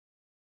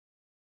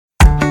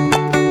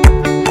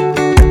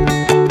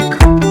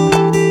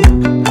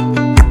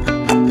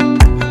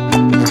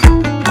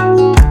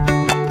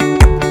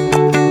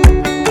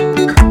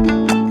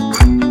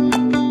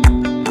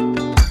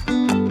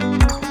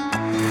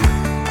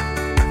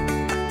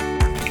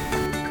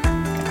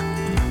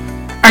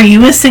Are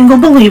you a single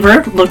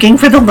believer looking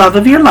for the love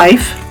of your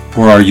life?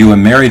 Or are you a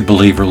married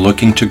believer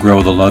looking to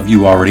grow the love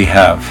you already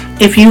have?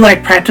 If you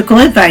like practical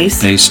advice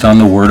Based on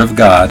the Word of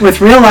God, with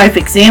real-life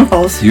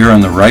examples, you're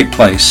in the right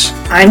place.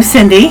 I'm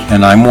Cindy.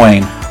 And I'm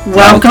Wayne.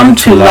 Welcome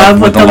to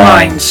Love with the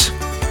Lines.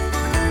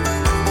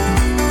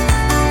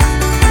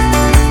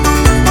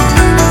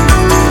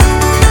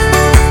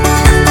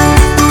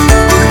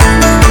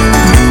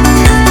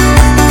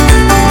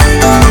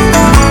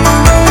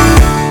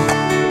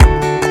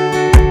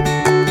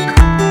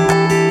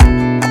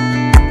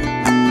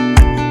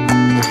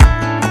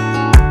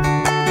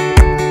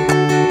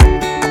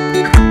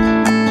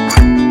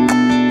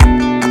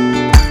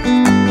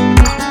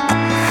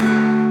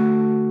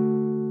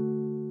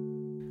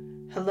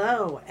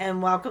 Hello,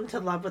 and welcome to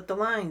Love with the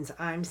Lines.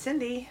 I'm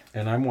Cindy.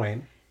 And I'm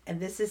Wayne. And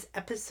this is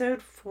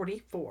episode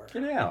 44.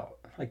 Get out.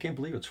 I can't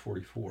believe it's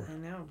 44. I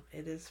know,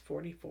 it is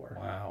 44.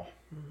 Wow.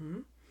 Mm-hmm.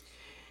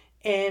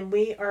 And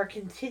we are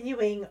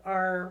continuing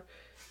our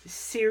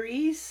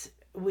series.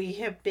 We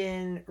have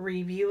been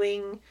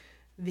reviewing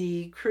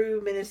the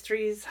Cru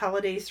Ministries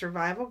Holiday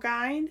Survival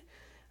Guide.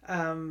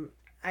 I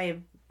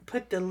have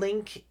put the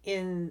link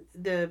in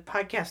the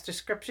podcast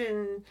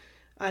description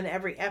on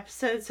every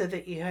episode so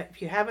that if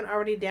you haven't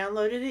already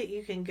downloaded it,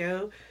 you can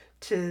go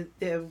to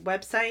the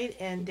website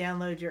and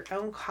download your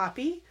own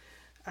copy.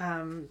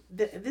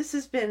 This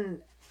has been,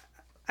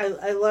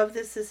 I love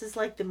this. This is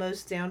like the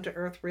most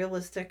down-to-earth,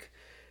 realistic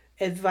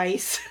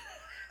advice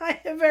I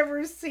have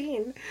ever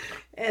seen.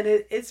 And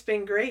it's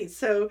been great.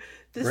 So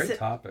great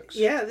topics.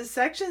 Yeah, the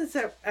sections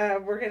that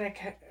we're going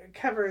to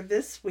cover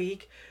this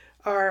week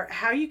are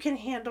how you can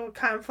handle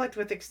conflict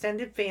with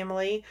extended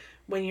family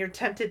when you're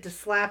tempted to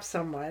slap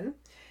someone.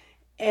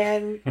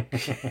 And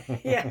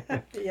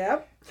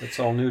yep. That's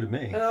all new to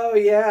me. Oh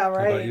yeah,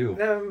 right. How about you?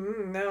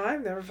 No,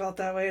 I've never felt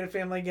that way at a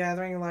family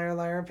gathering. Liar,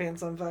 liar,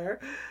 pants on fire.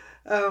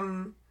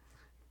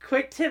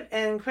 Quick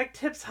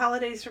tips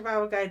holiday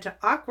survival guide to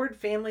awkward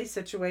family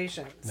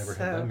situations. Never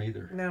had them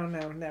either. No,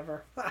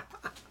 never.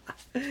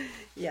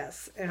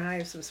 Yes, and I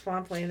have some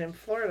swampland in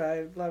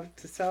Florida. I'd love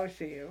to sell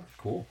to you.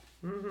 Cool.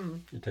 Mm-hmm.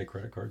 You take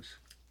credit cards?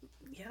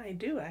 Yeah, I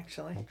do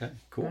actually. Okay,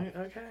 cool.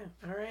 Okay,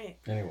 all right.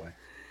 Anyway.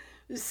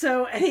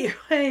 So the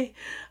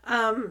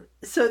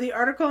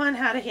article on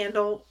how to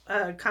handle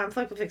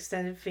conflict with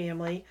extended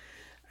family,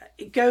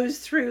 it goes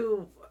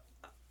through,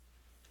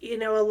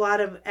 a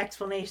lot of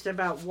explanation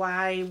about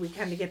why we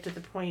kind of get to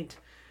the point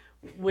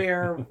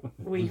where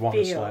we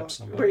feel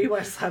where you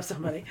want to slap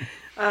somebody.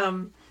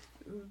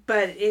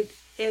 But it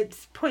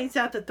points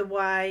out that the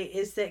why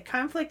is that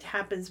conflict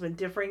happens when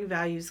differing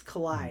values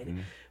collide.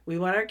 Mm-hmm. We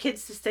want our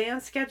kids to stay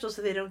on schedule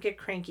so they don't get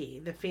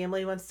cranky. The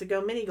family wants to go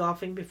mini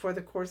golfing before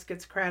the course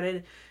gets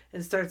crowded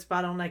and starts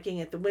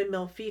bottlenecking at the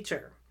windmill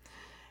feature.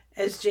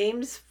 As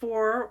James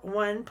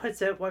 4:1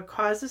 puts it, what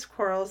causes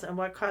quarrels and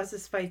what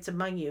causes fights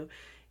among you?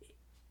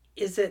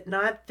 Is it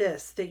not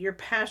this, that your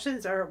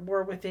passions are at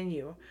war within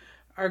you?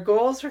 Our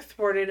goals are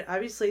thwarted.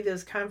 Obviously,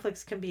 those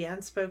conflicts can be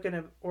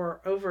unspoken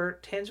or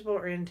overt, tangible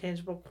or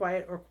intangible,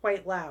 quiet or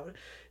quite loud.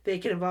 They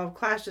can involve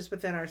clashes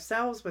within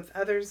ourselves, with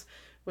others,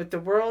 with the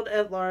world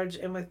at large,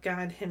 and with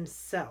God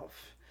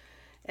himself.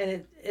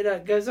 And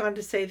it goes on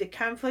to say that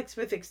conflicts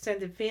with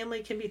extended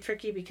family can be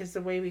tricky because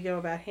the way we go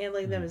about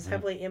handling them is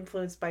heavily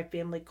influenced by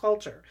family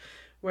culture.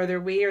 Whether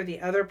we or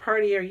the other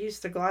party are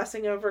used to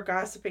glossing over,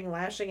 gossiping,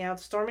 lashing out,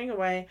 storming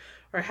away,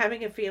 or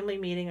having a family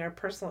meeting, our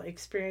personal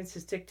experience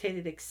has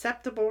dictated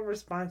acceptable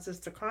responses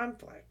to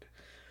conflict.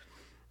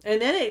 And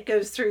then it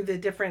goes through the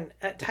different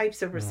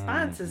types of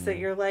responses that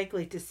you're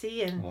likely to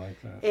see in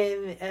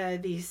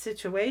these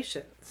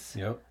situations.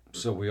 Yep.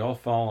 So we all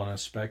fall on a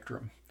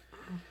spectrum.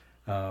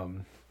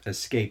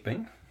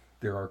 Escaping.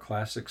 There are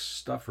classic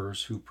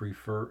stuffers who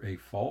prefer a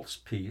false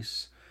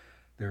peace.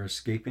 They're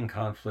escaping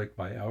conflict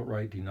by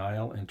outright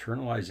denial,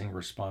 internalizing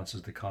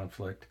responses to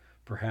conflict,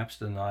 perhaps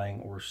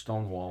denying or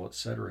stonewall,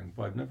 etc.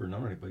 Well, I've never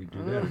known anybody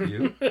do that. Have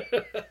you?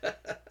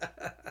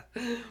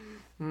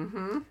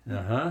 Mm-hmm.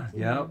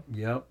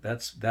 Yep.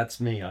 That's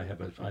me.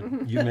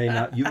 You may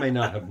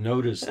not have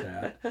noticed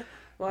that.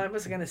 Well, I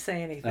wasn't going to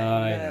say anything.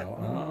 I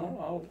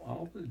know.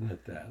 I'll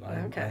admit that.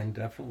 I'm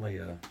definitely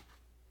a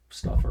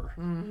stuffer.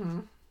 Mm-hmm.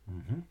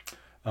 Mm-hmm.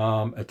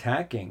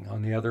 Attacking,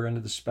 on the other end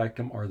of the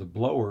spectrum, are the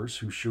blowers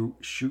who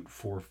shoot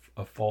for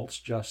a false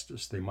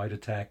justice. They might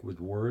attack with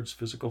words,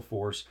 physical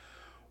force,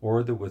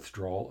 or the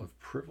withdrawal of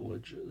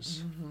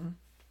privileges. Mm-hmm.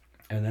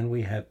 And then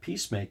we have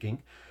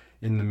peacemaking.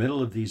 In the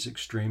middle of these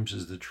extremes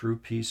is the true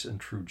peace and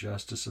true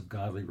justice of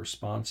godly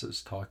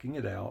responses, talking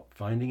it out,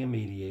 finding a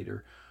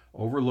mediator,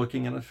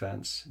 overlooking an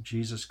offense.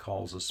 Jesus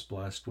calls us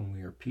blessed when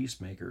we are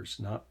peacemakers,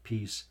 not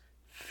peace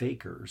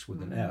fakers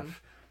with an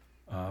F.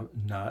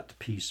 Not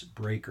peace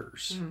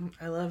breakers.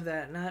 I love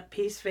that. Not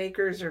peace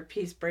fakers or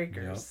peace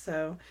breakers. Yep.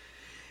 So,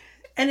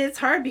 and it's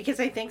hard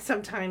because I think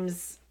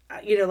sometimes,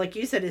 like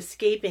you said,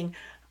 escaping,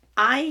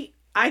 I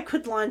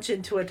could launch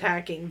into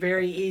attacking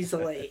very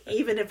easily.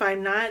 Even if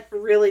I'm not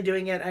really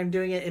doing it, I'm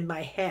doing it in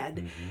my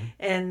head.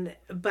 Mm-hmm.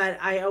 But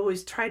I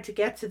always try to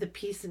get to the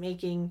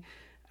peacemaking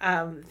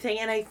thing.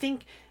 And I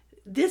think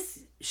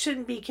this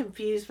shouldn't be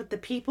confused with the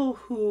people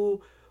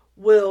who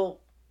will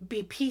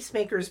be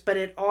peacemakers, but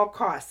at all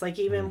costs. Like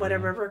even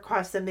whatever it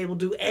costs them, they will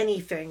do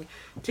anything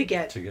to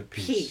get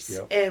peace.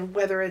 Yep. And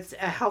whether it's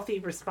a healthy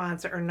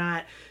response or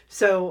not.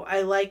 So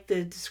I like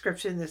the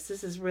description. This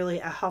is really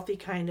a healthy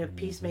kind of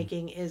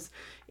peacemaking.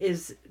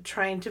 Is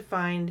trying to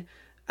find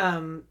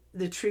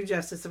the true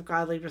justice of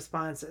godly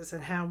responses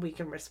and how we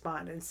can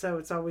respond. And so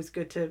it's always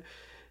good to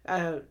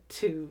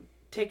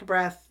take a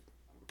breath,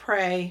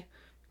 pray,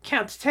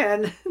 count to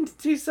 10,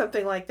 do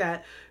something like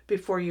that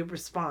before you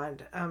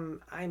respond.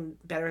 I'm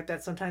better at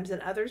that sometimes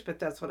than others, but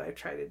that's what I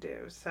try to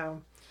do.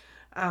 So,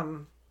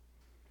 and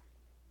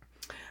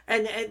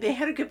they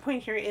had a good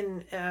point here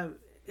in,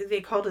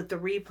 they called it the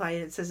replay.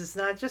 And it says it's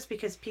not just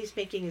because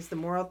peacemaking is the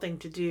moral thing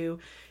to do.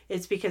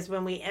 It's because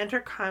when we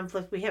enter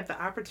conflict, we have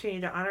the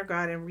opportunity to honor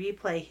God and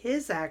replay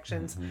his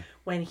actions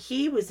when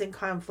he was in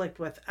conflict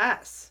with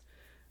us.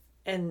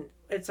 And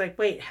it's like,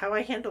 wait, how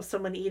I handle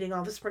someone eating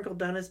all the sprinkled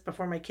donuts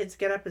before my kids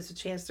get up is a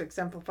chance to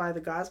exemplify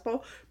the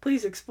gospel.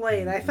 Please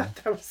explain. I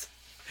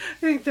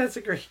think that's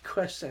a great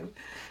question.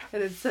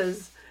 And it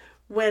says,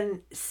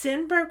 when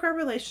sin broke our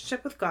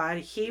relationship with God,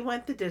 he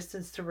went the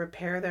distance to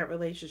repair that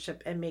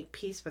relationship and make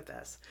peace with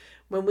us.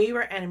 When we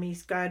were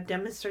enemies, God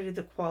demonstrated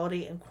the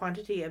quality and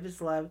quantity of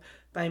his love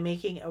by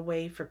making a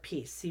way for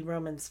peace. See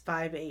Romans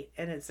 5:8.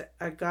 And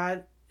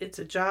it's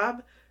a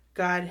job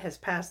God has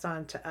passed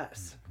on to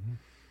us.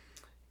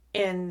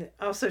 And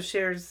also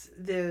shares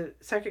the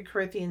 2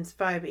 Corinthians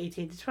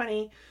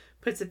 5:18-20,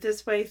 puts it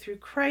this way: through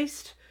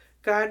Christ,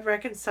 God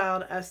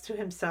reconciled us to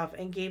himself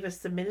and gave us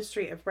the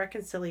ministry of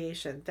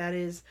reconciliation. That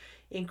is,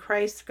 in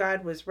Christ,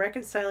 God was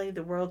reconciling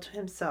the world to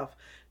himself,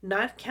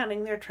 not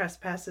counting their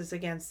trespasses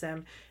against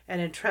them,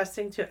 and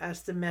entrusting to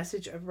us the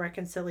message of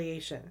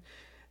reconciliation.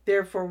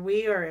 Therefore,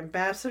 we are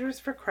ambassadors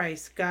for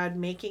Christ, God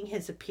making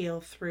his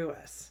appeal through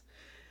us.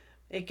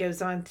 It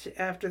goes on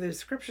to, after the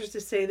scriptures,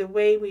 to say the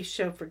way we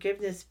show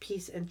forgiveness,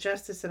 peace, and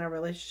justice in our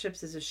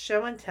relationships is a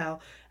show and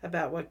tell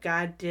about what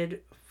God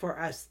did for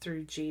us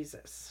through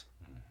Jesus.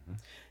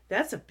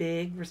 That's a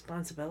big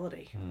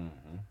responsibility.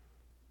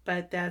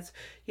 But that's,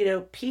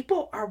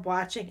 people are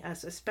watching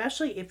us,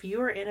 especially if you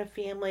are in a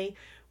family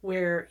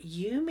where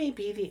you may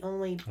be the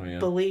only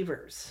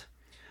believers,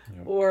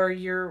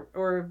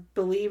 or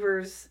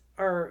believers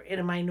are in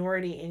a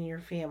minority in your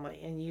family,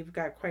 and you've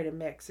got quite a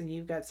mix, and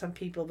you've got some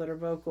people that are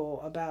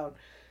vocal about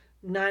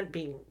not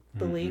being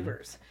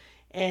believers.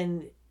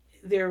 And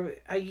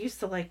I used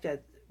to like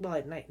that.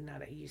 Well,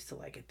 not I used to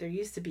like it. There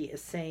used to be a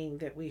saying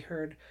that we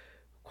heard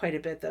quite a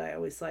bit that I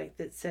always liked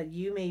that said,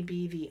 "You may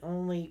be the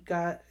only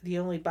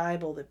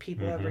Bible that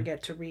people ever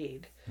get to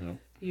read.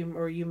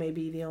 You may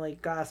be the only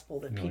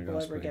gospel that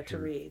people ever get to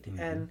read."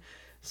 And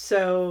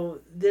so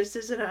this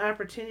is an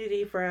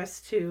opportunity for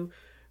us to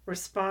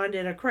respond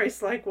in a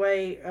Christ-like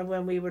way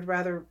when we would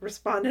rather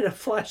respond in a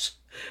flesh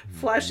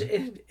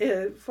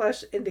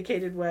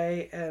indicated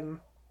way.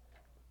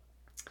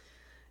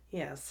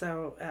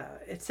 So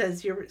it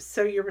says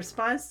your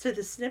response to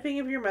the snipping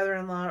of your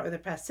mother-in-law, or the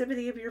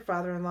passivity of your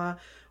father-in-law,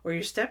 or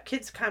your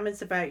stepkid's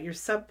comments about your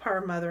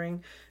subpar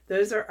mothering,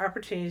 those are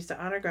opportunities to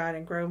honor God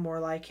and grow more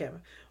like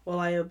him. Will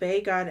I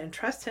obey God and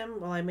trust him?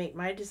 Will I make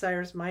my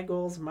desires, my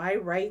goals, my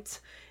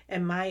rights,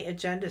 and my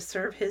agenda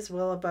serve his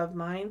will above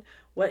mine?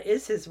 What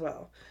is his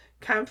will?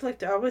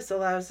 Conflict also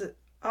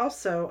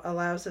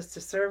allows us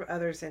to serve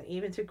others and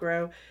even to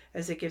grow,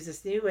 as it gives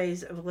us new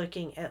ways of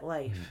looking at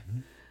life.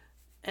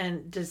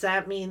 And does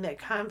that mean that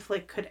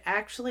conflict could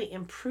actually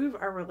improve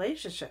our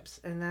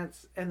relationships? And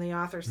the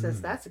author says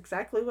that's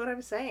exactly what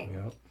I'm saying.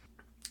 Yep.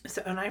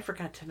 So, and I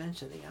forgot to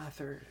mention the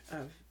author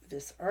of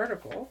this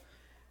article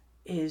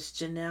is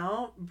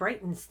Janelle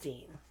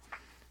Breitenstein.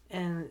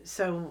 And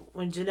so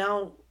when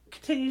Janelle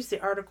continues the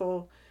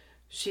article,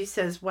 she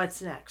says,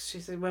 what's next? She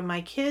said, when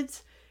my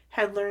kids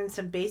had learned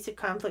some basic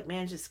conflict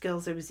management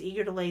skills, I was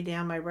eager to lay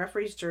down my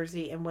referee's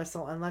jersey and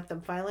whistle and let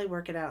them finally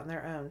work it out on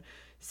their own.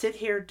 Sit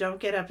here, don't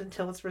get up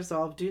until it's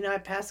resolved. Do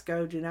not pass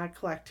go, do not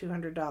collect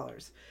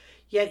 $200.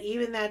 Yet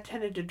even that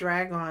tended to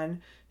drag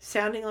on,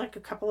 sounding like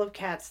a couple of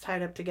cats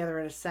tied up together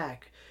in a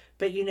sack.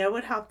 But you know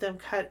what helped them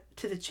cut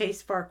to the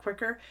chase far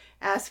quicker?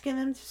 Asking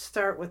them to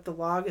start with the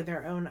log in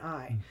their own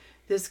eye.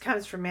 This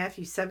comes from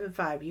Matthew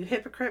 7:5. You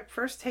hypocrite,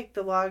 first take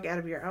the log out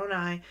of your own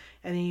eye,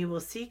 and then you will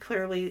see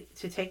clearly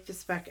to take the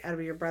speck out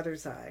of your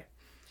brother's eye.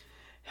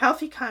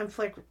 Healthy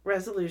conflict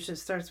resolution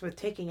starts with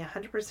taking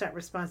 100%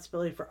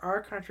 responsibility for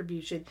our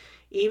contribution,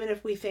 even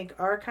if we think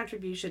our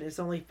contribution is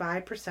only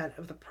 5%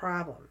 of the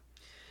problem.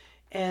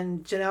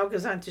 And Janelle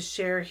goes on to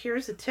share,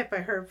 here's a tip I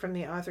heard from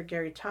the author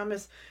Gary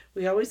Thomas.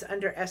 We always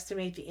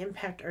underestimate the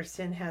impact our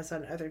sin has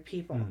on other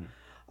people.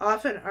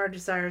 Often our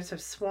desires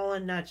have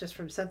swollen not just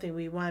from something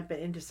we want, but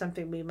into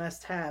something we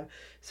must have.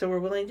 So we're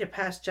willing to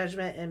pass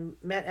judgment and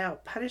met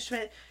out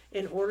punishment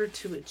in order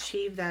to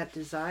achieve that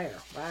desire.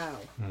 Wow.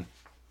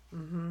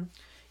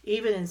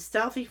 Even in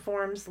stealthy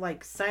forms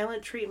like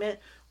silent treatment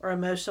or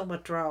emotional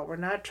withdrawal. We're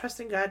not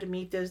trusting God to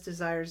meet those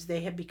desires.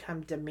 They have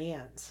become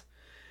demands.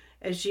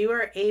 As you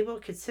are able,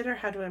 consider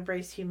how to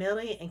embrace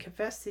humility and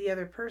confess to the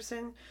other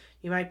person.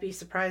 You might be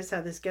surprised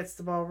how this gets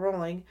the ball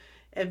rolling.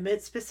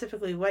 Admit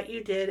specifically what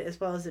you did, as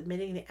well as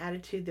admitting the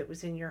attitude that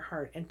was in your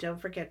heart. And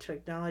don't forget to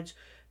acknowledge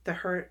the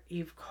hurt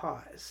you've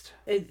caused.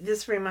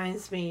 This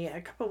reminds me,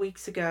 a couple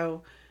weeks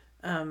ago,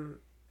 I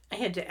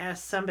had to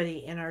ask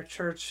somebody in our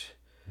church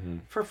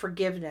for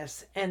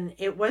forgiveness. And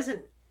it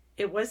wasn't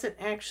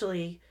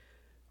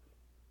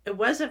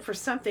for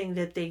something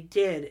that they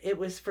did. It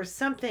was for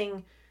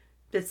something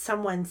that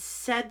someone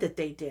said that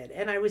they did.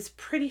 And I was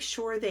pretty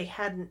sure they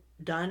hadn't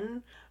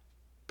done.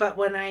 But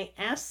when I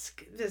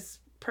asked this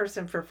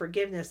person for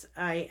forgiveness,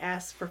 I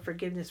asked for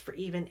forgiveness for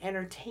even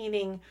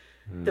entertaining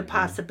the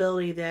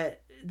possibility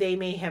that they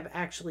may have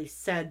actually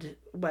said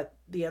what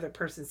the other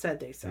person said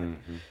they said.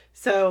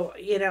 So,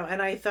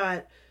 and I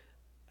thought,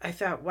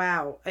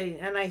 wow.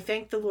 And I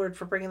thank the Lord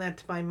for bringing that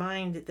to my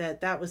mind,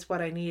 that was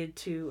what I needed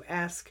to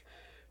ask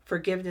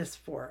forgiveness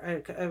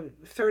for.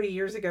 30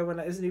 years ago when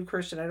I was a new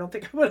Christian, I don't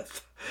think I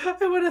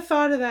would have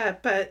thought of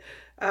that. But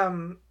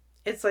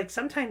it's like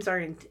sometimes our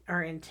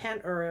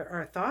intent or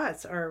our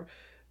thoughts are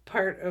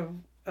part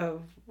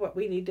of what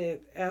we need to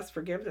ask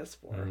forgiveness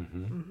for.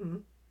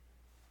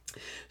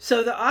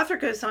 So the author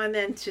goes on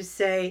then to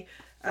say,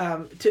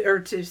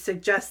 to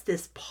suggest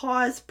this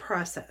pause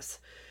process.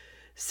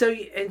 So,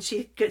 and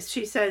she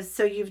says,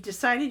 so you've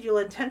decided you'll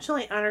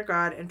intentionally honor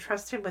God and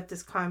trust Him with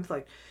this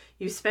conflict.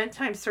 You've spent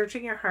time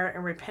searching your heart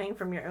and repenting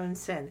from your own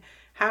sin.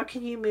 How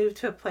can you move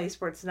to a place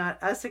where it's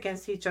not us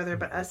against each other,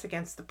 but us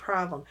against the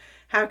problem?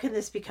 How can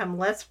this become,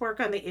 let's work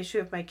on the issue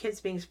of my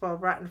kids being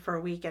spoiled rotten for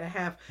a week and a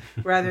half,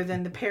 rather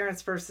than the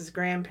parents versus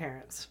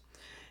grandparents?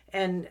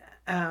 And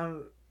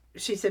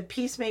she said,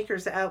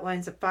 Peacemakers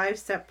outlines a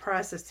 5-step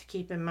process to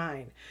keep in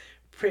mind.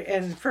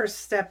 And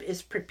first step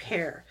is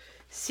prepare.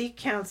 Seek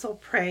counsel,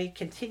 pray,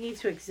 continue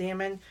to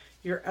examine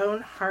your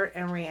own heart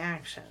and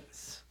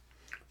reactions.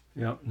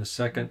 Yeah, and the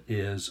second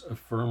is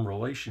affirm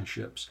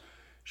relationships.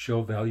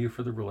 Show value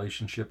for the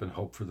relationship and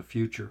hope for the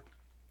future.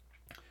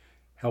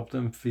 Help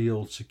them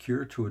feel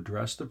secure to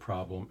address the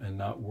problem and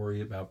not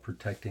worry about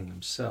protecting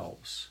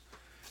themselves.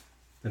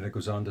 Then it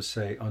goes on to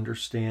say,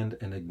 understand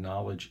and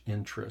acknowledge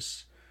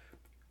interests.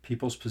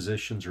 People's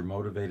positions are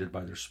motivated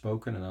by their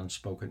spoken and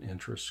unspoken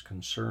interests,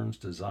 concerns,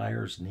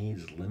 desires,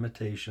 needs,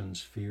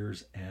 limitations,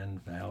 fears,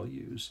 and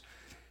values.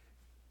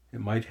 It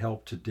might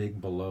help to dig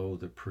below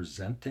the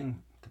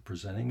presenting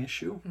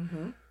issue.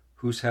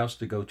 Whose house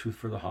to go to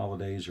for the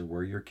holidays, or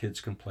where your kids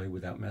can play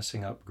without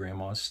messing up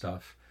grandma's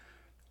stuff,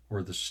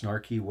 or the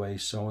snarky way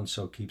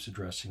so-and-so keeps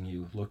addressing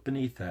you. Look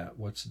beneath that.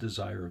 What's the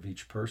desire of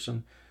each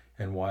person,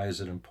 and why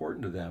is it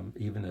important to them,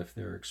 even if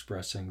they're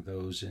expressing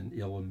those in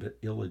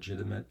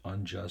illegitimate,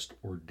 unjust,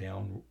 or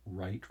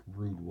downright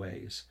rude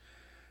ways?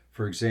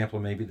 For example,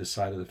 maybe the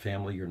side of the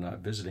family you're not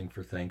visiting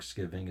for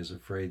Thanksgiving is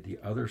afraid the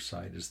other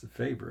side is the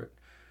favorite,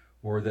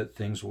 or that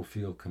things will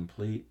feel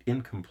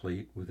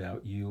incomplete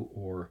without you,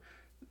 or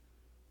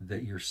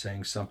that you're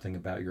saying something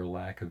about your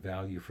lack of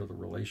value for the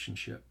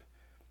relationship.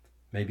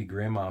 Maybe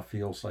grandma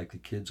feels like the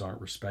kids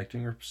aren't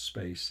respecting her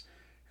space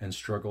and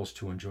struggles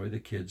to enjoy the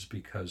kids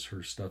because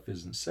her stuff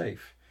isn't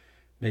safe.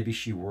 Maybe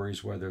she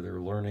worries whether they're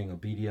learning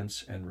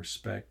obedience and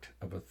respect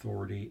of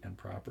authority and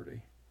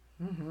property.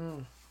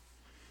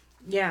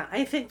 Yeah,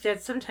 I think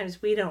that sometimes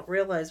we don't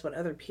realize what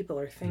other people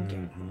are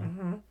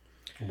thinking.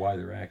 Why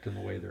they're acting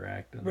the way they're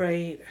acting.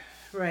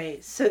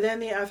 Right. So then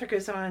the author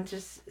goes on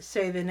to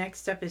say the next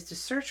step is to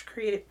search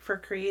for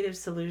creative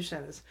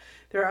solutions.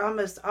 There are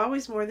almost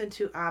always more than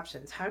 2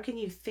 options. How can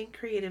you think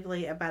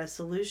creatively about a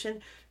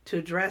solution to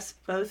address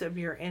both of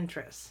your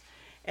interests?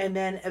 And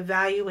then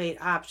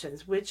evaluate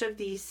options. Which of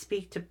these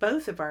speak to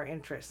both of our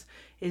interests?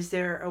 Is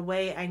there a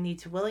way I need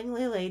to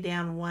willingly lay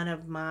down one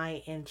of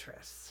my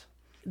interests?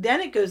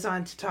 Then it goes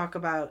on to talk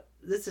about,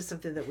 this is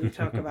something that we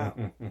talk about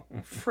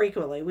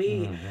frequently.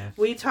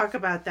 We talk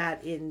about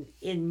that in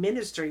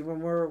ministry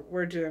when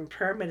we're doing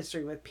prayer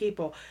ministry with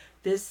people.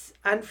 This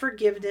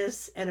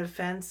unforgiveness and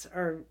offense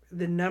are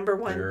the number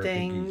one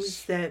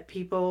things that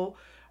people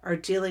are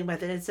dealing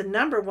with, and it's the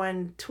number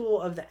one tool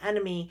of the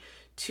enemy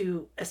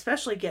to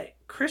especially get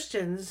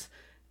Christians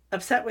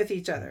upset with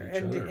each other,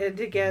 and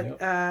to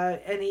get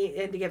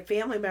and to get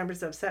family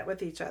members upset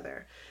with each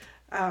other.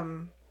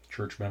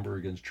 Church member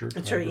against church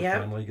member,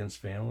 family against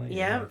family.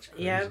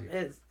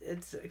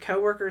 It's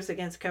coworkers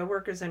against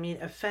coworkers. I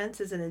mean, offense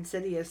is an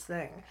insidious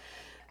thing.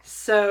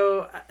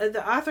 So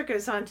the author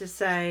goes on to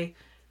say,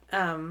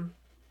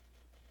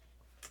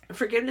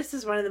 forgiveness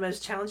is one of the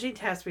most challenging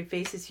tasks we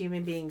face as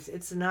human beings.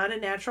 It's not a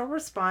natural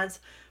response,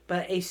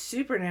 but a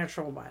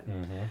supernatural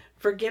one.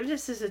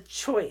 Forgiveness is a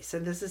choice,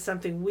 and this is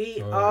something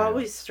we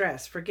always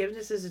stress.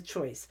 Forgiveness is a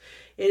choice.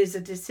 It is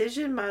a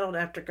decision modeled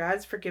after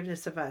God's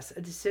forgiveness of us, a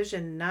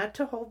decision not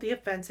to hold the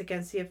offense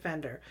against the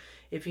offender.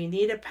 If you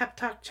need a pep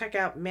talk, check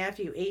out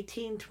Matthew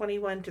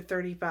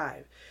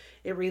 18:21-35.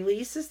 It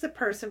releases the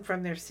person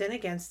from their sin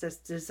against us,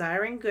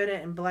 desiring good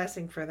and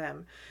blessing for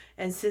them.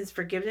 And since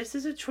forgiveness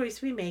is a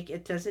choice we make,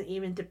 it doesn't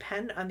even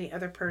depend on the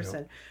other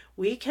person. Yep.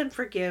 We can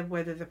forgive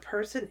whether the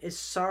person is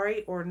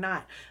sorry or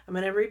not. I'm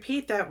going to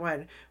repeat that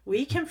one.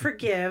 We can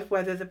forgive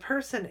whether the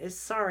person is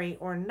sorry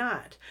or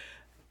not.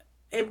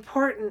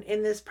 Important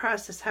in this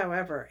process,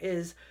 however,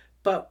 is,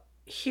 but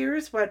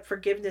here's what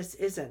forgiveness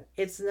isn't.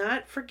 It's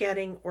not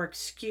forgetting or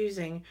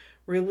excusing,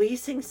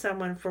 releasing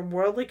someone from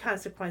worldly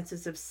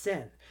consequences of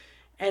sin.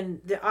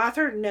 And the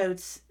author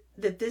notes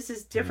that this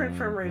is different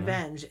from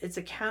revenge. It's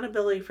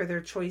accountability for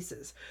their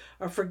choices.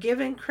 A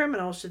forgiven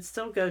criminal should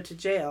still go to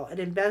jail. An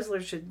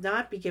embezzler should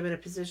not be given a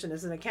position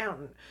as an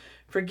accountant.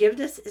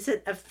 Forgiveness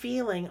isn't a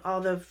feeling,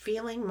 although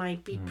feeling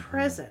might be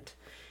present.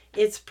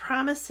 It's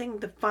promising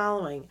the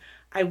following: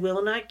 I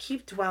will not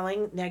keep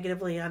dwelling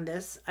negatively on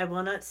this. I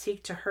will not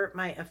seek to hurt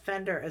my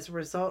offender as a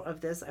result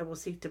of this. I will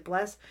seek to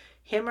bless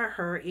him or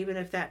her, even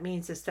if that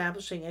means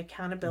establishing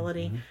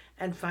accountability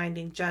and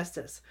finding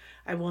justice.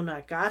 I will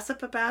not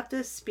gossip about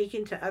this,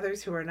 speaking to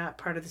others who are not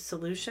part of the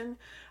solution.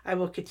 I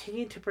will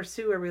continue to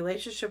pursue a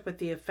relationship with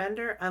the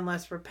offender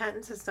unless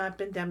repentance has not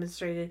been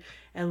demonstrated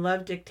and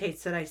love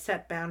dictates that I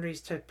set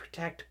boundaries to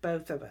protect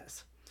both of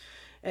us.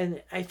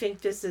 And I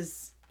think this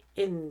is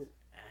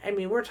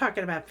we're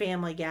talking about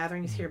family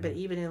gatherings here, but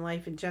even in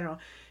life in general,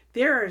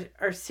 there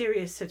are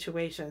serious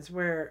situations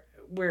where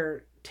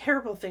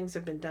terrible things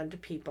have been done to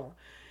people.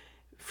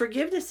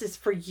 Forgiveness is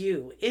for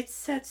you. It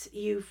sets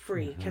you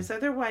free, because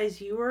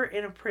otherwise you are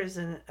in a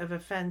prison of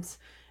offense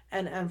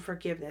and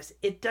unforgiveness.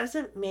 It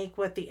doesn't make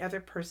what the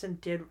other person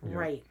did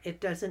right. It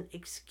doesn't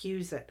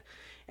excuse it.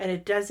 And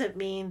it doesn't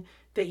mean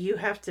that you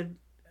have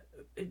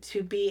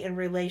to be in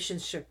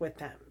relationship with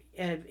them.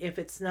 And if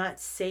it's not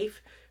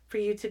safe for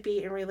you to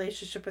be in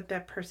relationship with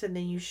that person,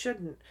 then you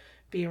shouldn't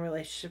be in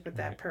relationship with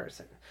that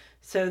person.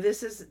 So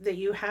this is that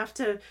you have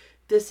to,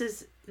 this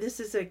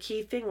is a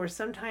key thing where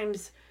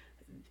sometimes,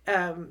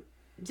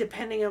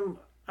 depending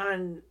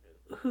on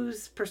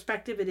whose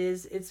perspective it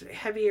is, it's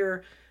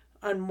heavier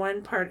on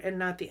one part and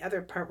not the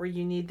other part, where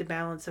you need the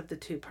balance of the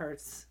two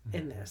parts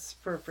in this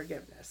for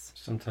forgiveness.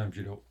 Sometimes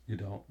you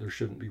don't, there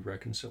shouldn't be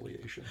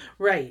reconciliation.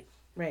 Right.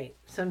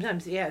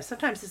 Sometimes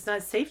it's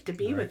not safe to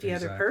be with the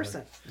other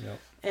person. Yep.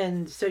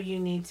 And so you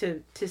need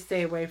to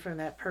stay away from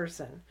that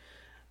person.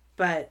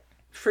 But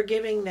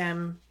forgiving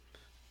them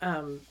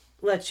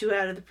lets you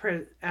out of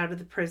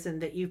the prison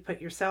that you put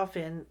yourself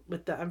in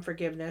with the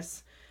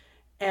unforgiveness.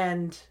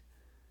 And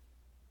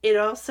it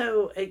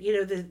also,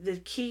 the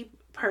key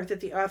part that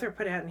the author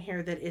put out in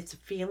here, that it's a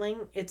feeling.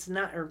 It's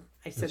not, or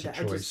I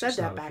just said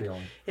that back.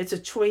 It's a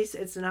choice.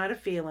 It's not a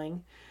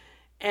feeling.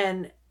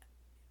 And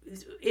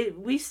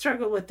we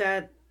struggle with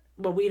that.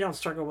 Well, we don't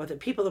struggle with it.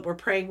 People that we're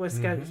praying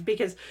with,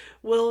 because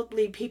we'll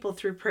lead people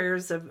through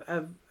prayers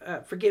of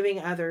forgiving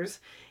others.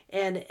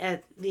 And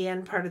at the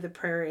end part of the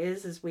prayer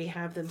is we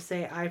have them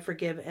say, I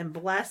forgive and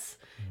bless,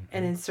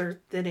 and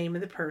insert the name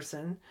of the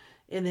person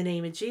in the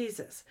name of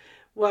Jesus.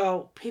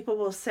 Well, people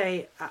will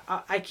say,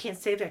 I can't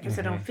say that because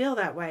I don't feel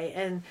that way.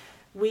 And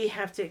we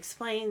have to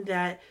explain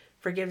that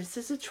forgiveness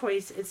is a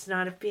choice. It's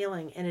not a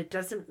feeling. And it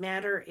doesn't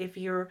matter if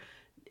you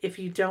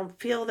don't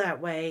feel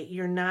that way.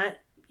 You're not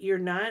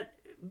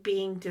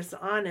being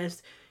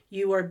dishonest.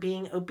 You are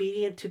being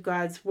obedient to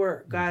God's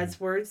word. God's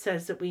word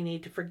says that we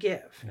need to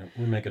forgive. Yeah,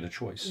 we're making a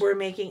choice. We're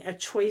making a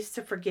choice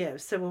to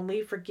forgive. So when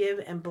we forgive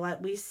and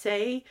bless, we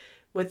say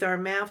with our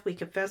mouth, we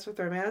confess with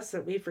our mouths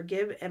that we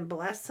forgive and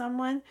bless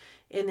someone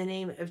in the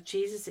name of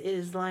Jesus. It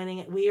is lining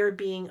it. We are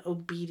being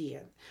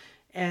obedient.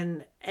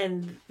 And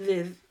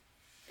the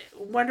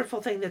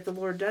wonderful thing that the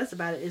Lord does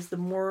about it is the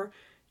more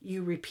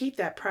you repeat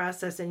that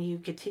process and you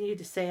continue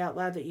to say out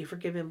loud that you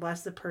forgive and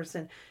bless the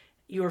person,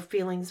 your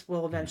feelings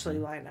will eventually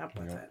line up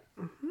with it.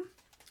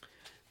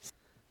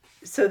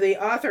 So the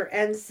author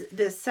ends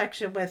this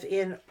section with,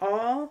 in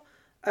all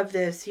of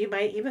this, you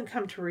might even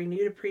come to a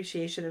renewed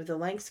appreciation of the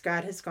lengths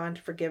God has gone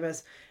to forgive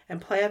us and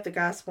play out the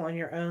gospel in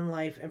your own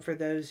life and for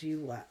those you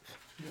love.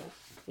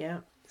 Yeah.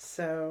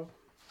 So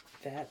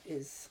that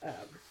is...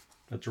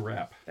 That's a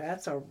wrap.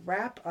 That's a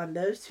wrap on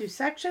those two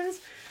sections.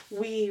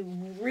 We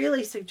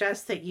really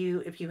suggest that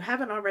you, if you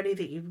haven't already,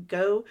 that you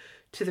go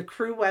to the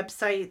Cru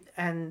website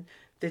and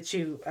that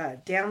you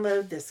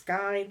download this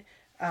guide.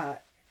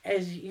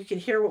 As you can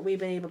hear what we've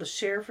been able to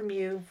share from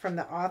you, from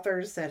the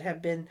authors that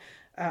have been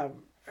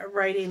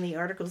writing the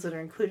articles that are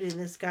included in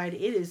this guide,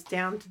 it is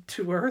down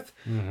to earth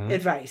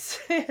advice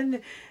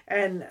and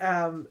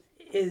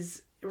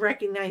is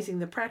recognizing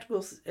the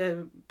practical,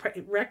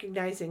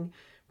 recognizing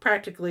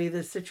practically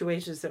the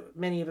situations that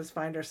many of us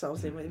find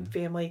ourselves in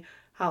family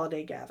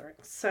holiday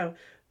gatherings. So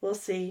we'll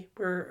see.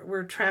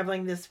 We're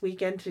traveling this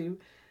weekend to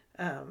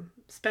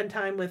spend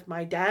time with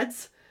my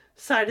dad's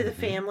side of the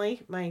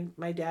family.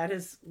 My dad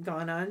has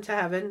gone on to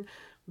heaven,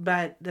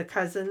 but the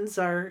cousins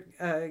are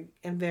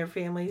and their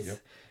families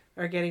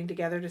are getting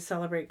together to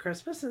celebrate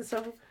Christmas, and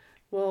so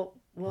we'll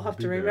have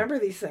to remember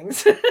these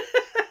things.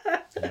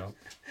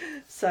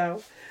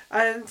 So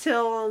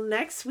until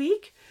next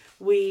week,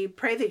 We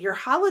pray that your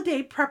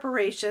holiday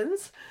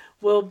preparations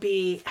will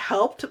be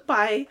helped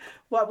by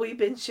what we've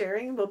been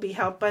sharing, will be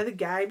helped by the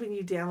guide when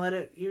you download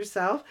it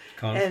yourself.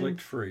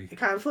 Conflict free.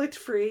 Conflict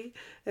free,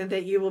 and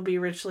that you will be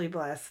richly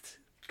blessed.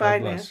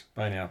 God bless.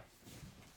 Bye now.